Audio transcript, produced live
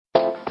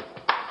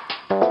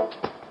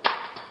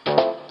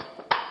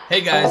Hey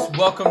guys,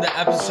 welcome to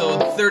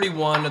episode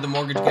 31 of the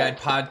Mortgage Guide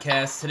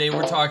podcast. Today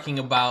we're talking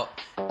about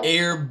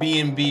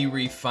Airbnb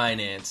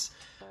refinance,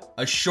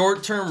 a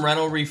short-term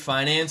rental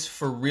refinance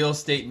for real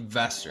estate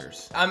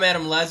investors. I'm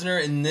Adam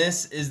Lesner, and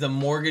this is the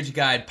Mortgage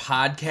Guide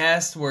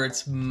podcast, where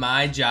it's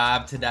my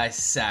job to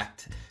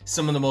dissect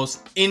some of the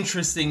most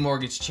interesting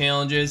mortgage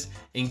challenges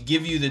and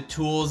give you the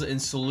tools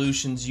and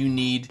solutions you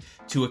need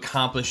to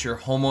accomplish your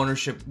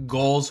homeownership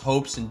goals,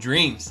 hopes, and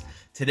dreams.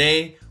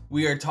 Today,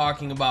 we are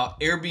talking about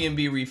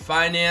Airbnb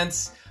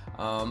refinance,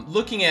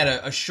 looking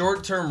at a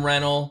short-term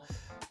rental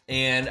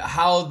and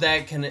how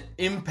that can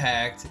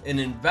impact an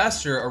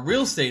investor, a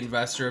real estate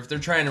investor, if they're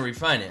trying to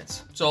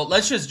refinance. So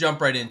let's just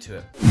jump right into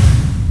it.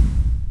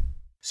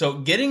 So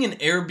getting an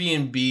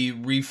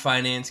Airbnb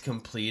refinance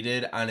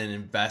completed on an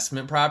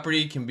investment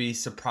property can be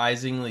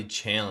surprisingly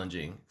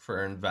challenging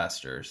for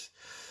investors.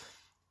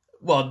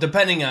 Well,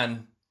 depending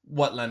on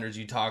what lenders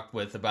you talk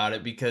with about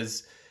it,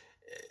 because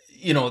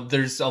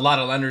there's a lot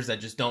of lenders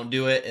that just don't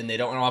do it and they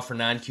don't offer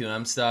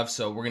non-QM stuff.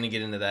 So we're going to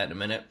get into that in a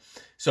minute.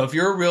 So if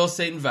you're a real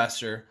estate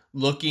investor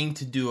looking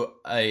to do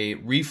a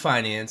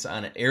refinance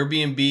on an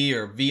Airbnb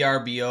or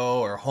VRBO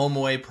or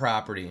HomeAway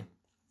property,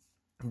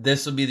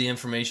 this will be the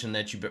information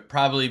that you've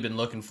probably been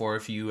looking for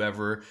if you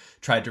ever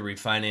tried to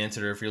refinance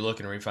it or if you're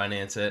looking to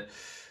refinance it.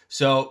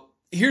 So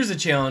here's the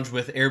challenge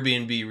with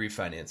Airbnb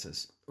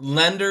refinances.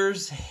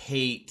 Lenders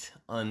hate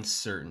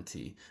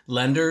uncertainty.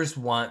 Lenders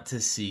want to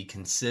see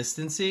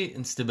consistency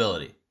and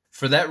stability.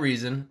 For that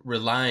reason,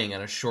 relying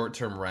on a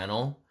short-term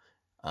rental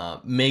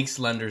makes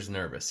lenders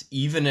nervous,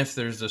 even if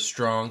there's a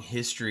strong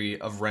history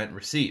of rent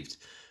received.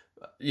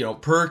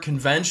 Per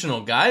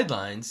conventional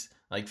guidelines,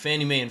 like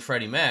Fannie Mae and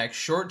Freddie Mac,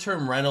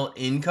 short-term rental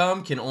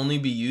income can only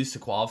be used to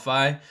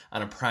qualify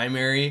on a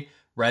primary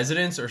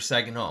residence or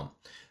second home.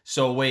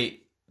 So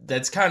wait,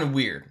 that's kind of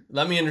weird.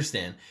 Let me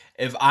understand.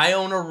 If I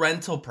own a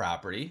rental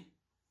property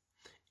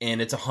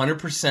and it's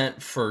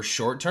 100% for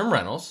short-term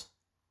rentals,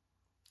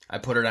 I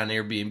put it on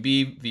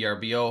Airbnb,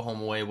 VRBO,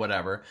 HomeAway,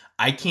 whatever,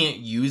 I can't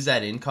use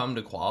that income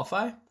to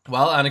qualify?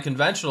 Well, on a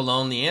conventional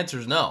loan, the answer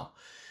is no.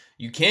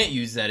 You can't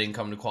use that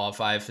income to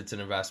qualify if it's an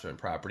investment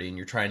property and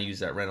you're trying to use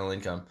that rental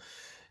income.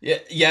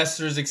 Yes,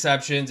 there's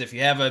exceptions. If you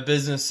have a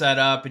business set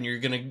up and you're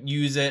going to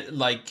use it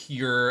like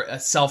you're a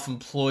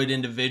self-employed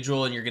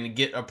individual and you're going to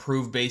get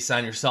approved based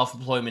on your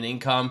self-employment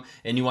income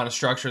and you want to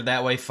structure it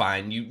that way,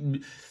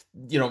 fine.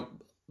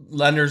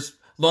 Lenders,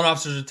 loan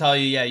officers will tell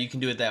you, yeah, you can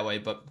do it that way.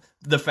 But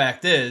the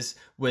fact is,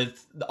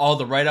 with all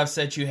the write-ups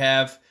that you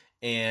have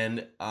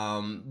and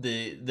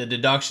the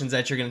deductions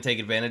that you're going to take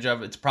advantage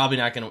of, it's probably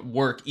not going to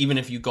work even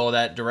if you go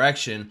that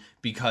direction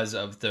because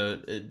of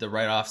the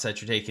write-offs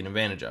that you're taking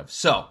advantage of.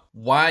 So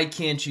why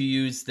can't you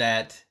use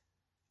that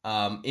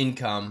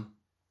income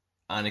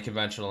on a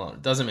conventional loan?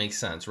 It doesn't make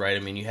sense, right?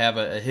 I mean, you have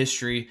a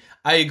history.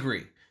 I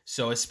agree.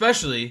 So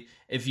especially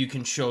if you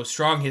can show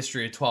strong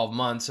history of 12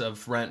 months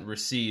of rent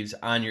received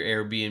on your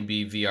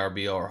Airbnb,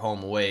 VRBO, or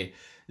HomeAway,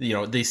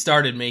 they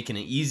started making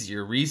it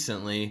easier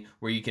recently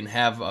where you can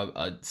have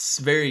a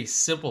very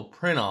simple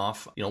print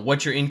off,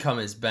 what your income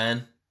has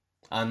been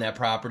on that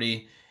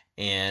property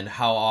and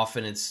how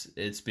often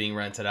it's being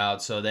rented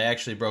out. So they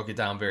actually broke it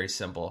down very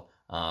simple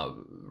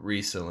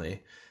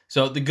recently.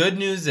 So the good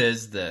news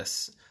is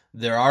this.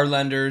 There are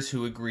lenders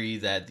who agree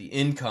that the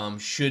income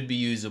should be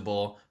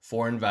usable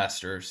for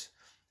investors.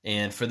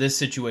 And for this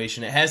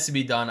situation, it has to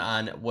be done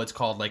on what's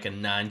called like a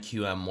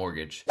non-QM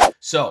mortgage.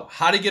 So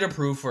how to get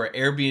approved for an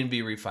Airbnb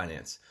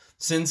refinance.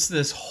 Since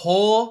this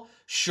whole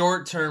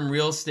short-term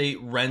real estate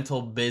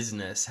rental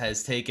business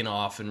has taken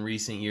off in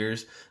recent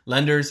years,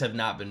 lenders have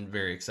not been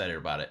very excited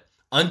about it.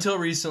 Until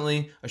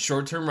recently, a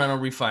short-term rental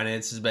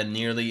refinance has been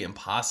nearly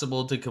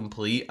impossible to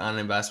complete on an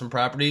investment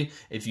property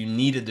if you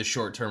needed the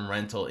short-term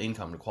rental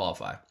income to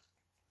qualify.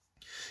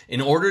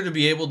 In order to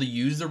be able to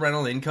use the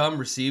rental income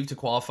received to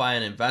qualify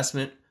an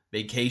investment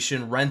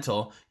vacation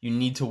rental, you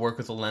need to work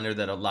with a lender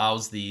that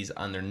allows these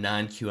on their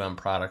non-QM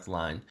product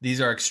line.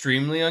 These are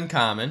extremely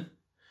uncommon.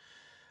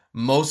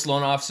 Most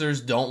loan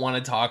officers don't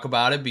want to talk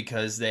about it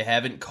because they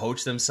haven't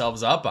coached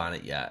themselves up on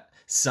it yet.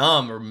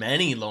 Some or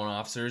many loan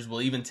officers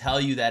will even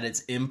tell you that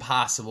it's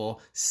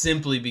impossible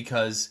simply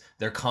because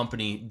their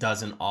company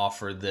doesn't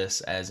offer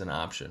this as an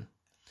option.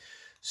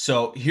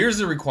 So here's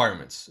the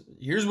requirements.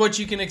 Here's what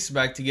you can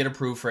expect to get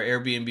approved for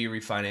Airbnb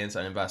refinance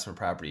on investment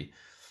property.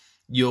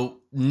 You'll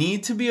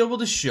need to be able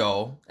to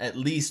show at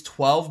least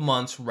 12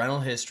 months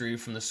rental history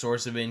from the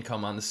source of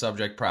income on the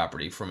subject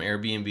property from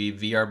Airbnb,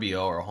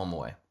 VRBO, or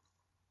HomeAway.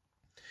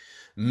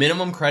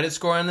 Minimum credit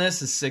score on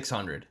this is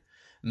 600.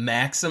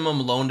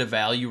 Maximum loan to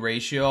value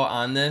ratio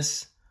on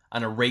this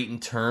on a rate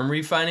and term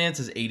refinance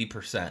is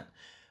 80%.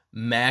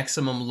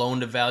 Maximum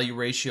loan to value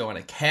ratio on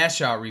a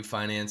cash out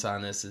refinance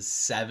on this is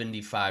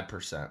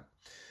 75%.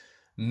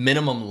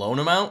 Minimum loan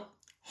amount,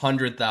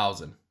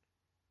 $100,000.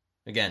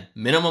 Again,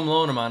 minimum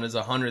loan amount is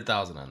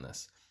 $100,000 on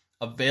this.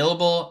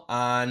 Available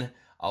on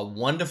a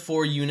 1 to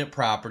 4 unit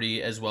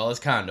property as well as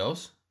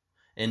condos,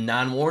 and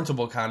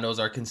non-warrantable condos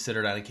are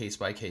considered on a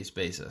case-by-case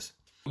basis.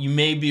 You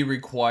may be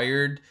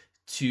required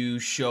to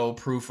show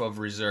proof of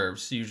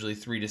reserves, usually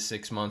 3 to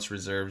 6 months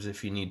reserves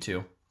if you need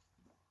to.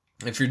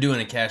 If you're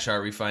doing a cash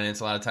out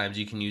refinance, a lot of times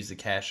you can use the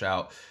cash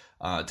out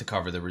to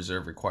cover the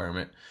reserve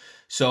requirement.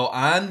 So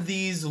on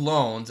these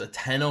loans, a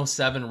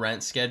 1007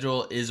 rent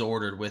schedule is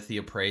ordered with the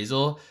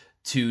appraisal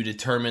to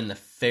determine the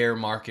fair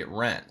market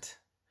rent.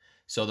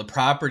 So the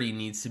property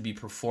needs to be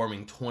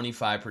performing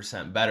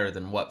 25% better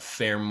than what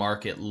fair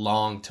market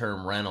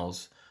long-term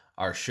rentals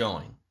are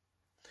showing.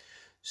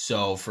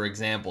 So, for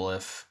example,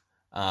 if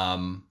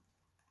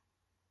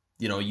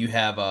you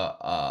have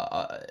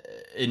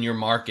in your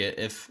market,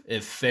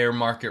 if fair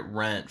market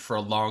rent for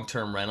a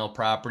long-term rental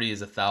property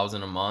is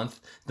 $1,000 a month,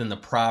 then the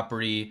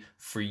property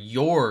for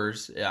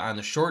yours on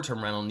the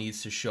short-term rental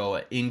needs to show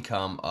an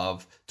income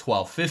of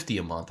 $1,250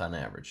 a month on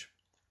average.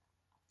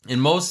 In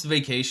most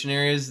vacation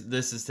areas,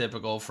 this is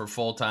typical for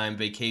full-time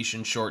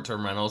vacation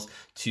short-term rentals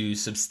to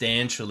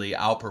substantially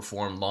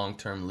outperform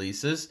long-term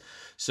leases.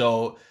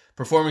 So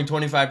performing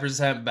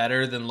 25%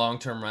 better than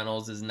long-term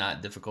rentals is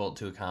not difficult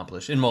to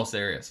accomplish in most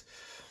areas.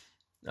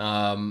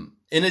 In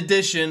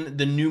addition,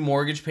 the new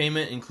mortgage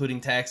payment,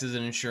 including taxes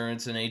and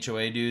insurance and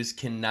HOA dues,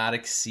 cannot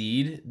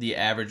exceed the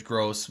average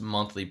gross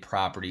monthly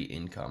property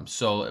income.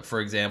 So,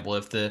 for example,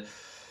 if the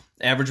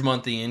average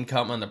monthly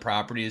income on the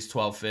property is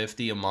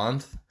 $1,250 a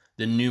month,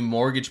 the new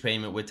mortgage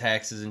payment with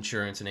taxes,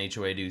 insurance, and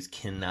HOA dues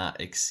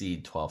cannot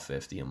exceed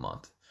 $1,250 a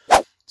month.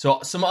 So,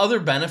 some other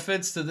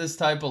benefits to this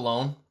type of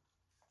loan,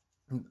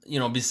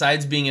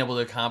 besides being able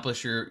to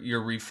accomplish your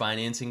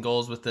refinancing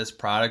goals with this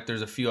product,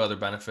 there's a few other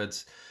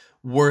benefits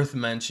worth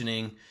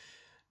mentioning.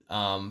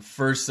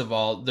 First of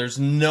all, there's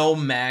no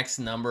max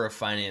number of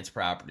finance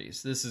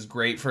properties. This is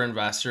great for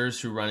investors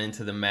who run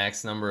into the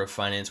max number of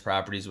finance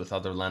properties with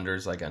other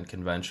lenders, like on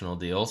conventional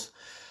deals.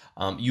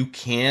 You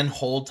can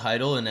hold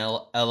title in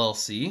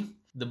LLC.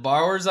 The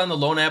borrowers on the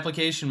loan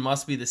application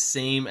must be the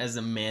same as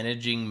the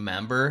managing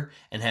member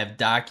and have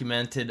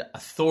documented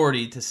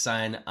authority to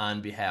sign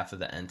on behalf of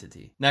the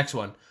entity. Next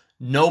one,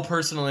 no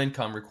personal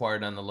income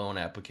required on the loan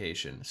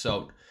application.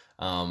 So,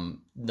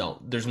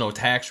 no, there's no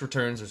tax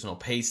returns, there's no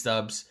pay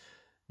stubs,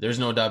 there's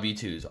no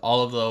W-2s.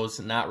 All of those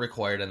not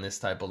required on this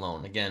type of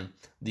loan. Again,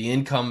 the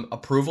income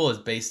approval is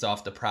based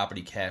off the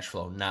property cash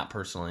flow, not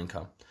personal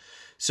income.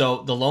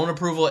 So the loan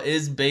approval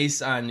is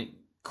based on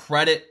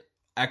credit,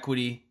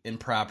 equity, and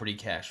property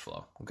cash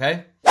flow,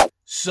 okay?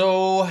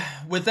 So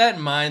with that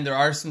in mind, there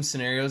are some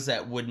scenarios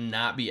that would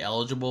not be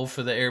eligible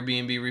for the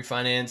Airbnb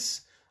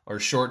refinance or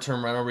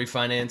short-term rental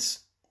refinance.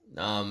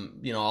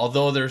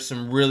 Although there's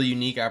some really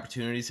unique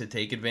opportunities to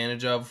take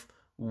advantage of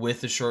with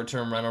the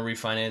short-term rental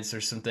refinance,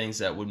 there's some things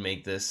that would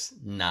make this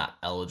not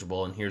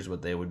eligible, and here's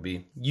what they would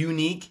be.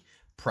 Unique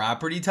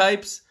property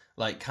types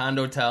like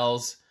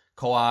condotels,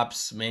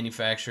 co-ops,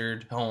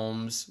 manufactured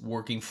homes,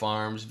 working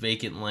farms,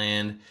 vacant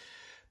land,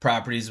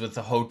 properties with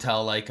the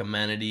hotel-like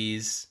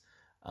amenities,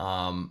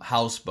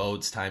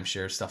 houseboats,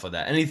 timeshare, stuff like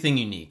that. Anything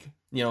unique.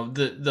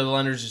 The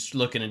lender's just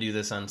looking to do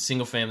this on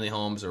single-family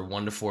homes or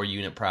 1 to 4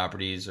 unit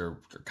properties or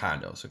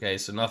condos. Okay,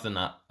 so nothing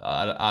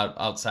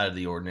outside of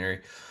the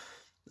ordinary.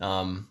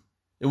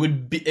 It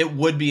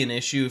would be an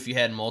issue if you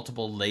had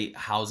multiple late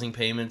housing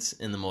payments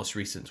in the most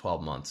recent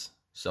 12 months.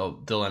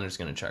 So the lender's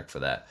going to check for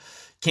that.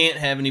 Can't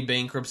have any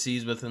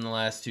bankruptcies within the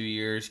last 2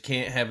 years.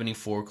 Can't have any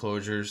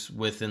foreclosures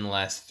within the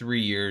last 3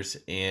 years.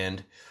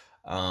 And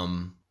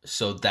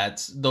so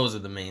those are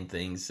the main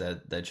things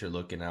that you're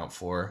looking out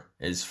for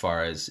as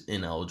far as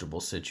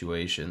ineligible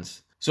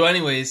situations. So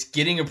anyways,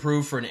 getting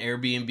approved for an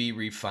Airbnb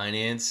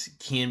refinance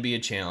can be a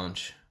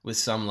challenge with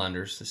some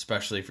lenders,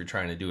 especially if you're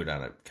trying to do it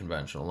on a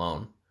conventional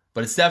loan.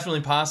 But it's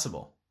definitely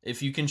possible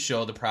if you can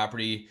show the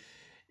property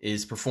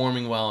is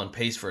performing well and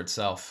pays for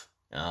itself.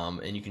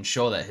 And you can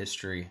show that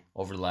history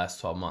over the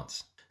last 12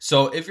 months.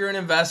 So if you're an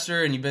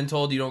investor and you've been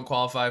told you don't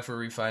qualify for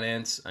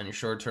refinance on your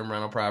short-term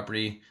rental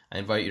property, I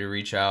invite you to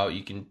reach out.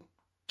 You can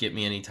get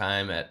me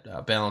anytime at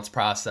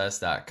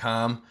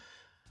balanceprocess.com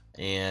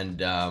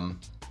and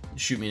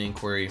shoot me an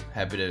inquiry.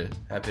 Happy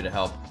to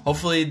help.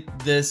 Hopefully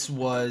this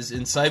was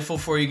insightful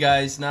for you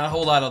guys. Not a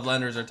whole lot of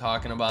lenders are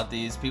talking about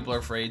these. People are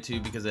afraid to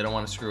because they don't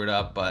want to screw it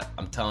up, but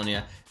I'm telling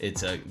you,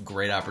 it's a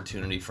great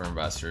opportunity for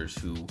investors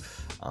who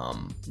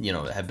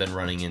have been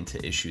running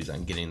into issues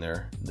on getting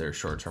their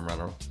short-term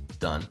rental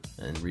done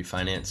and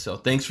refinance. So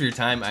thanks for your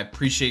time. I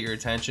appreciate your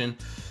attention.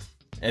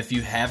 If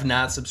you have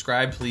not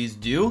subscribed, please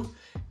do,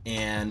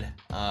 and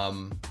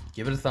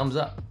give it a thumbs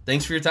up.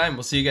 Thanks for your time.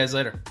 We'll see you guys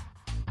later.